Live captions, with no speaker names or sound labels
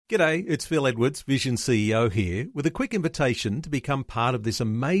G'day, it's Phil Edwards, Vision CEO here, with a quick invitation to become part of this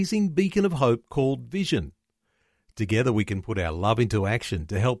amazing beacon of hope called Vision. Together we can put our love into action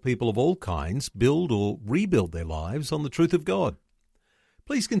to help people of all kinds build or rebuild their lives on the truth of God.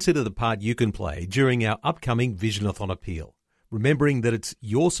 Please consider the part you can play during our upcoming Visionathon appeal, remembering that it's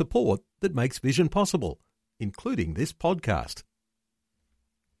your support that makes Vision possible, including this podcast.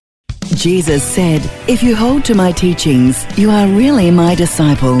 Jesus said, "If you hold to my teachings, you are really my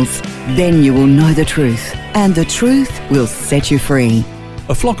disciples. Then you will know the truth, and the truth will set you free."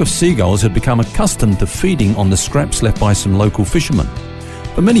 A flock of seagulls had become accustomed to feeding on the scraps left by some local fishermen.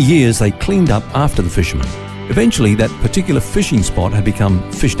 For many years, they cleaned up after the fishermen. Eventually, that particular fishing spot had become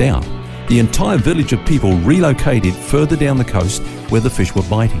fished out. The entire village of people relocated further down the coast where the fish were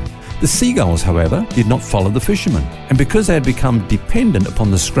biting. The seagulls, however, did not follow the fishermen, and because they had become dependent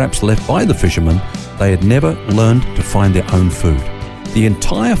upon the scraps left by the fishermen, they had never learned to find their own food. The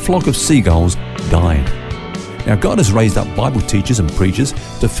entire flock of seagulls died. Now, God has raised up Bible teachers and preachers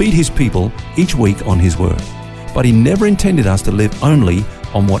to feed His people each week on His Word, but He never intended us to live only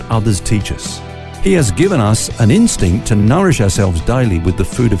on what others teach us. He has given us an instinct to nourish ourselves daily with the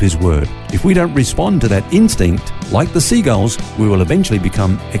food of His Word. If we don't respond to that instinct, like the seagulls, we will eventually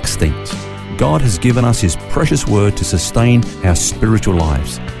become extinct. God has given us His precious Word to sustain our spiritual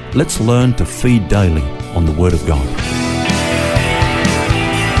lives. Let's learn to feed daily on the Word of God.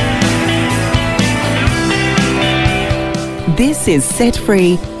 This is Set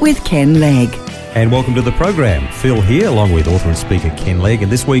Free with Ken Legg. And welcome to the program. Phil here, along with author and speaker Ken Legg,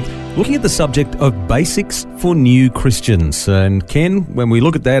 and this week looking at the subject of basics for new Christians. And Ken, when we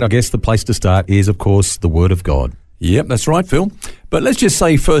look at that, I guess the place to start is, of course, the Word of God. Yep, that's right, Phil. But let's just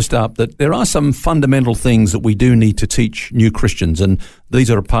say first up that there are some fundamental things that we do need to teach new Christians, and these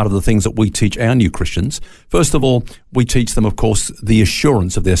are a part of the things that we teach our new Christians. First of all, we teach them, of course, the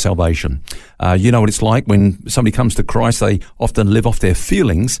assurance of their salvation. You know what it's like when somebody comes to Christ, they often live off their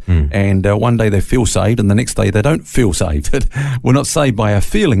feelings, and one day they feel saved, and the next day they don't feel saved. We're not saved by our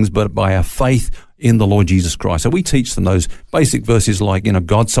feelings, but by our faith in the Lord Jesus Christ. So we teach them those basic verses like,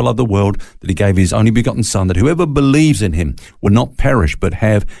 God so loved the world that He gave His only begotten Son, that whoever believes in Him will not perish but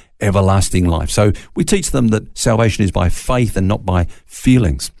have everlasting life. So we teach them that salvation is by faith and not by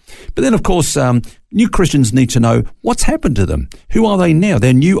feelings. But then, of course, new Christians need to know what's happened to them. Who are they now?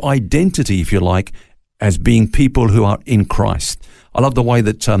 Their new identity, if you like, as being people who are in Christ. I love the way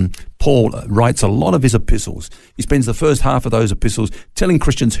that Paul writes a lot of his epistles. He spends the first half of those epistles telling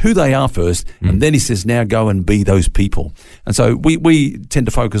Christians who they are first, and then he says, now go and be those people. And so we tend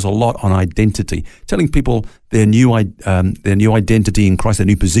to focus a lot on identity, telling people their new identity in Christ, their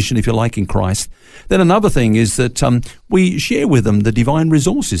new position, if you like, in Christ. Then another thing is that we share with them the divine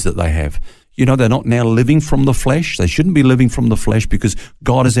resources that they have. They're not now living from the flesh. They shouldn't be living from the flesh because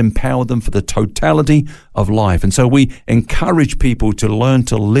God has empowered them for the totality of life. And so we encourage people to learn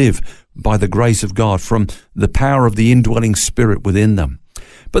to live by the grace of God from the power of the indwelling Spirit within them.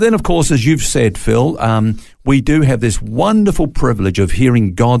 But then, of course, as you've said, Phil, we do have this wonderful privilege of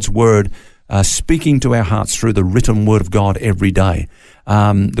hearing God's Word speaking to our hearts through the written Word of God every day.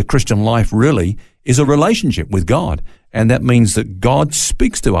 The Christian life really is a relationship with God. And that means that God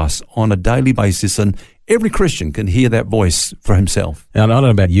speaks to us on a daily basis, and every Christian can hear that voice for himself. Now, I don't know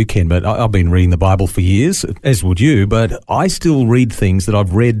about you, Ken, but I've been reading the Bible for years, as would you, but I still read things that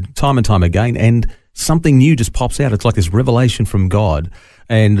I've read time and time again, and something new just pops out. It's like this revelation from God.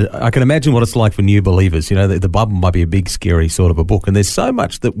 And I can imagine what it's like for new believers. The Bible might be a big, scary sort of a book, and there's so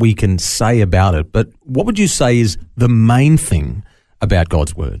much that we can say about it. But what would you say is the main thing about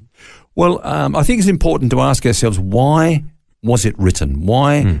God's Word? Well, I think it's important to ask ourselves, why was it written?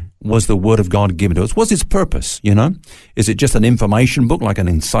 Why was the Word of God given to us? What's its purpose, Is it just an information book like an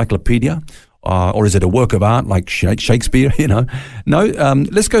encyclopedia? Or is it a work of art like Shakespeare, No,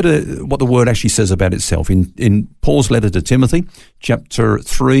 let's go to what the Word actually says about itself. In Paul's letter to Timothy, chapter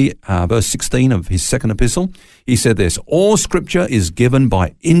 3, verse 16 of his second epistle, he said this, "All Scripture is given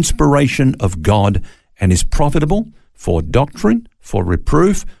by inspiration of God and is profitable for doctrine, for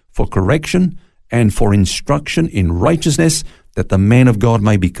reproof, for correction, and for instruction in righteousness, that the man of God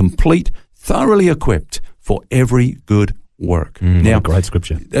may be complete, thoroughly equipped for every good work." Now, great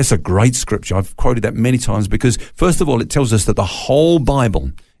scripture. That's a great scripture. I've quoted that many times because, first of all, it tells us that the whole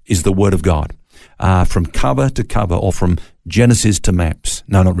Bible is the Word of God. From cover to cover, or from Genesis to maps.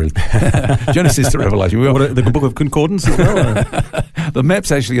 No, not really. Genesis to Revelation. The Book of Concordance as well? The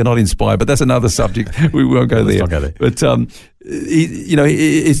maps actually are not inspired, but that's another subject. We won't go there. Let's not go there. But,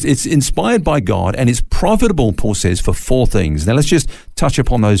 it's inspired by God, and it's profitable, Paul says, for four things. Now, let's just touch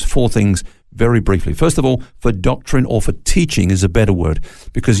upon those four things very briefly. First of all, for doctrine or for teaching is a better word,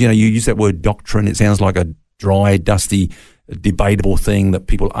 because, you use that word doctrine. It sounds like a dry, dusty, debatable thing that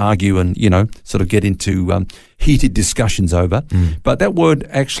people argue and, sort of get into heated discussions over. But that word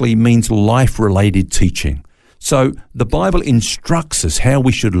actually means life-related teaching. So the Bible instructs us how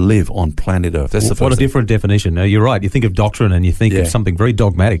we should live on planet Earth. That's the first What a thing. different definition. Now, you're right. You think of doctrine and you think of something very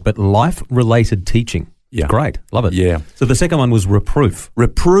dogmatic, but life-related teaching. Yeah. Great. Love it. Yeah. So the second one was reproof.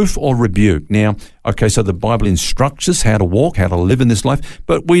 Reproof or rebuke. Now, okay, so the Bible instructs us how to walk, how to live in this life,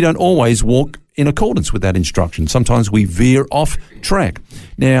 but we don't always walk in accordance with that instruction. Sometimes we veer off track.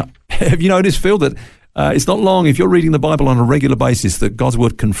 Now, have you noticed, Phil, that it's not long, if you're reading the Bible on a regular basis, that God's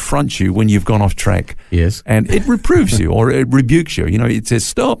Word confronts you when you've gone off track. Yes. And it reproves you or it rebukes you. It says,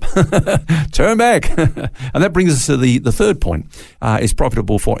 stop, turn back. And that brings us to the third point. It's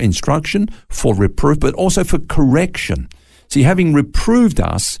profitable for instruction, for reproof, but also for correction. See, having reproved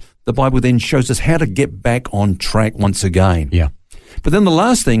us, the Bible then shows us how to get back on track once again. Yeah. But then the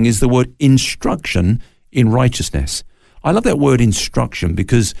last thing is the word instruction in righteousness. I love that word instruction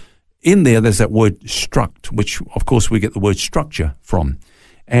because in there's that word struct, which of course we get the word structure from.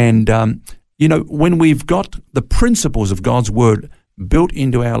 And, when we've got the principles of God's word built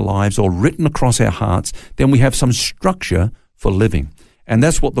into our lives or written across our hearts, then we have some structure for living. And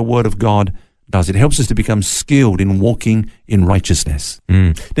that's what the word of God does. It helps us to become skilled in walking in righteousness.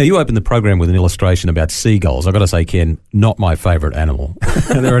 Now, you opened the program with an illustration about seagulls. I've got to say, Ken, not my favourite animal.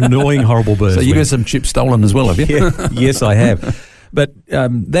 They're annoying, horrible birds. So you got some chips stolen as well, have you? Yeah, yes, I have. But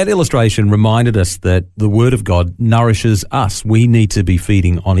that illustration reminded us that the Word of God nourishes us. We need to be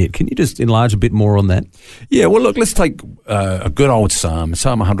feeding on it. Can you just enlarge a bit more on that? Yeah, well, look, let's take a good old Psalm,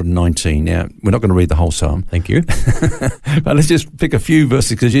 Psalm 119. Now, we're not going to read the whole Psalm. Thank you. But let's just pick a few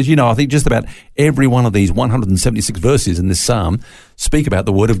verses, because, I think just about every one of these 176 verses in this Psalm speak about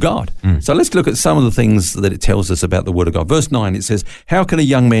the Word of God. So let's look at some of the things that it tells us about the Word of God. Verse 9, it says, "How can a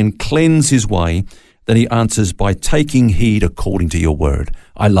young man cleanse his way?" Then he answers, "By taking heed according to your word."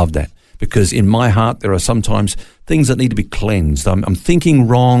 I love that, because in my heart there are sometimes things that need to be cleansed. I'm thinking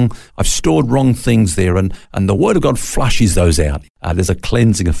wrong. I've stored wrong things there, and the word of God flushes those out. There's a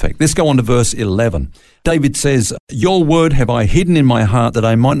cleansing effect. Let's go on to verse 11. David says, "Your word have I hidden in my heart that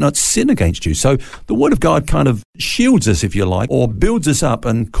I might not sin against you." So the word of God kind of shields us, if you like, or builds us up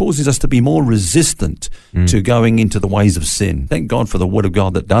and causes us to be more resistant to going into the ways of sin. Thank God for the word of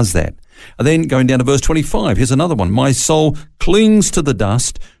God that does that. And then going down to verse 25, here's another one. "My soul clings to the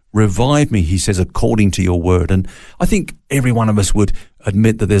dust. Revive me," he says, "according to your word." And I think every one of us would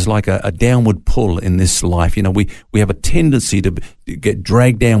admit that there's like a downward pull in this life. We have a tendency to get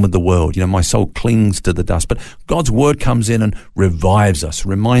dragged down with the world. My soul clings to the dust. But God's word comes in and revives us,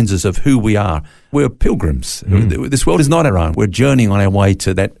 reminds us of who we are. We're pilgrims. This world is not our own. We're journeying on our way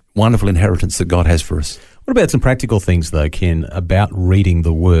to that wonderful inheritance that God has for us. What about some practical things, though, Ken, about reading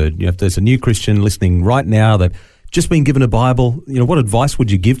the Word? If there's a new Christian listening right now that just been given a Bible, what advice would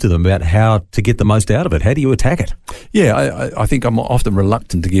you give to them about how to get the most out of it? How do you attack it? Yeah, I think I'm often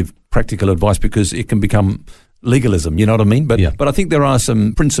reluctant to give practical advice because it can become legalism, you know what I mean? But I think there are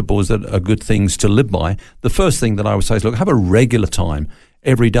some principles that are good things to live by. The first thing that I would say is, look, have a regular time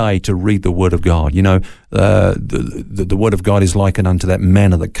every day to read the Word of God. The Word of God is likened unto that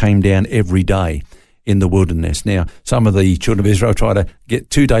manna that came down every day in the wilderness. Now, some of the children of Israel try to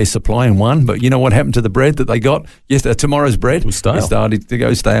get 2 days supply in one, but you know what happened to the bread that they got? Yes, tomorrow's bread. It was stale. It started to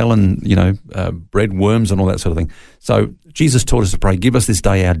go stale, and, bread worms and all that sort of thing. So Jesus taught us to pray, "Give us this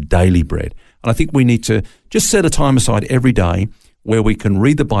day our daily bread." And I think we need to just set a time aside every day where we can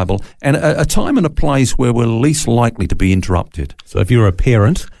read the Bible, and a time and a place where we're least likely to be interrupted. So if you're a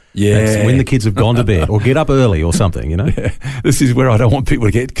parent, that's when the kids have gone to bed, or get up early or something, Yeah. This is where I don't want people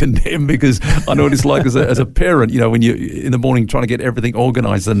to get condemned, because I know what it's like as a parent, when you're in the morning trying to get everything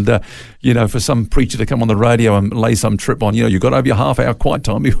organised, and, for some preacher to come on the radio and lay some trip on, you've got to have your half-hour quiet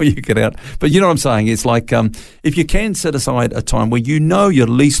time before you get out. But you know what I'm saying? It's like if you can set aside a time where you're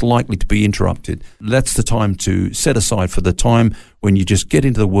least likely to be interrupted, that's the time to set aside for the time when you just get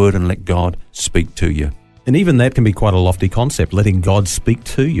into the Word and let God speak to you. And even that can be quite a lofty concept, letting God speak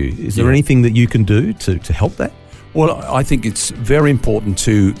to you. Is there anything that you can do to help that? Well, I think it's very important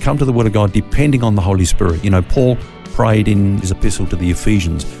to come to the Word of God depending on the Holy Spirit. Paul prayed in his epistle to the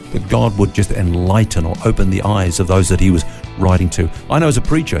Ephesians that God would just enlighten or open the eyes of those that he was writing to. I know as a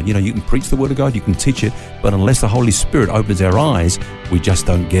preacher, you can preach the Word of God, you can teach it, but unless the Holy Spirit opens our eyes, we just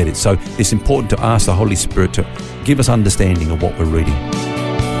don't get it. So it's important to ask the Holy Spirit to give us understanding of what we're reading.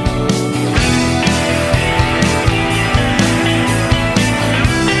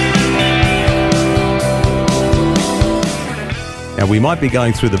 Now, we might be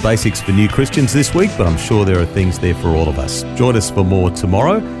going through the basics for new Christians this week, but I'm sure there are things there for all of us. Join us for more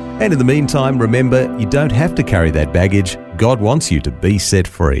tomorrow. And in the meantime, remember, you don't have to carry that baggage. God wants you to be set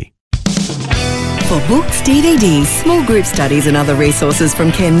free. For books, DVDs, small group studies and other resources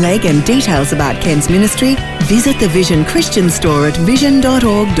from Ken Legg and details about Ken's ministry, visit the Vision Christian store at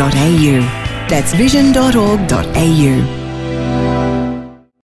vision.org.au. That's vision.org.au.